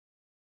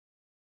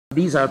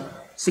These are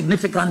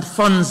significant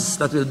funds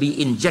that will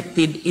be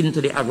injected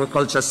into the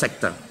agriculture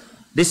sector.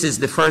 This is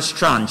the first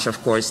tranche,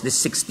 of course, this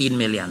 16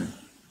 million.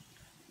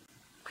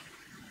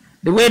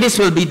 The way this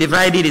will be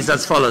divided is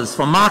as follows.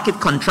 For market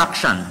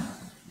contraction,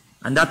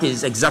 and that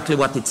is exactly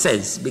what it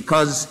says,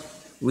 because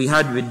we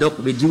had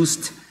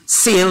reduced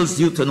sales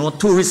due to no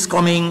tourists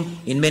coming,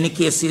 in many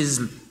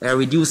cases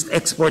reduced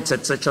exports,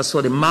 etc.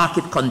 So the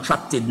market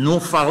contracted, no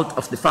fault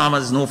of the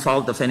farmers, no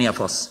fault of any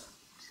of us.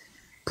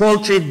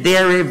 Poultry,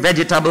 dairy,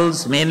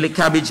 vegetables, mainly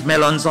cabbage,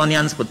 melons,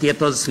 onions,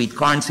 potatoes, sweet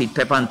corn, sweet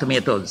pepper, and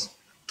tomatoes.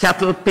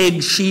 Cattle,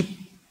 pig, sheep,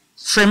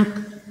 shrimp,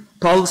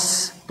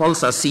 pulse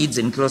are seeds,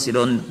 in case you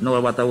don't know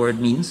what the word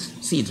means.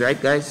 Seeds,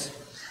 right, guys?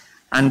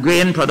 And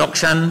grain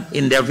production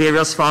in their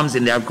various forms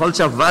in the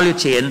agriculture value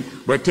chain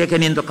were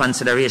taken into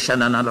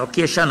consideration. An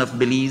allocation of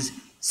Belize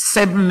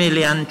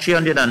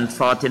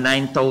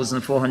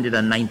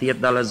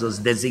 $7,349,498 was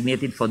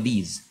designated for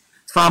these.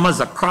 Farmers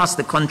across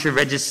the country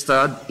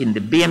registered in the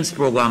BAMES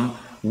program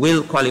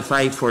will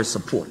qualify for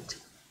support.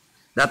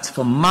 That's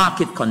for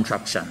market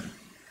contraction.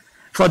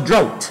 For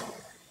drought,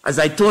 as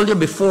I told you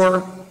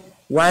before,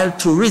 while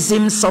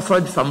tourism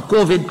suffered from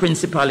COVID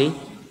principally,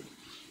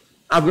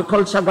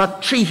 agriculture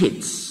got 3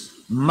 hits.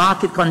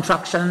 Market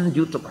contraction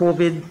due to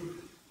COVID,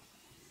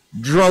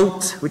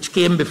 drought, which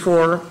came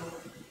before,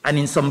 and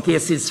in some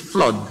cases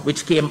flood,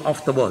 which came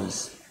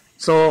afterwards.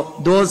 So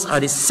those are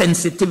the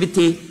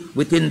sensitivity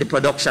within the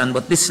production,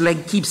 but this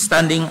leg keeps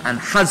standing and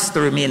has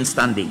to remain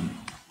standing.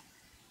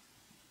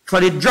 For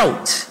the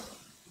drought,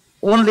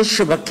 only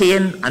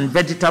sugarcane and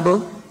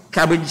vegetable,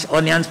 cabbage,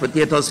 onions,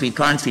 potatoes, sweet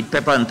corn, sweet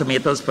pepper, and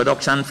tomatoes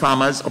production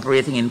farmers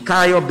operating in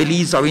Cayo,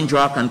 Belize, Orange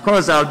Rock, and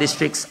Corozal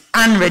districts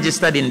and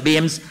registered in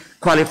BAMES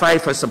qualify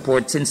for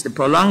support, since the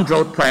prolonged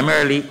drought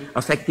primarily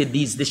affected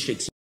these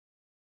districts.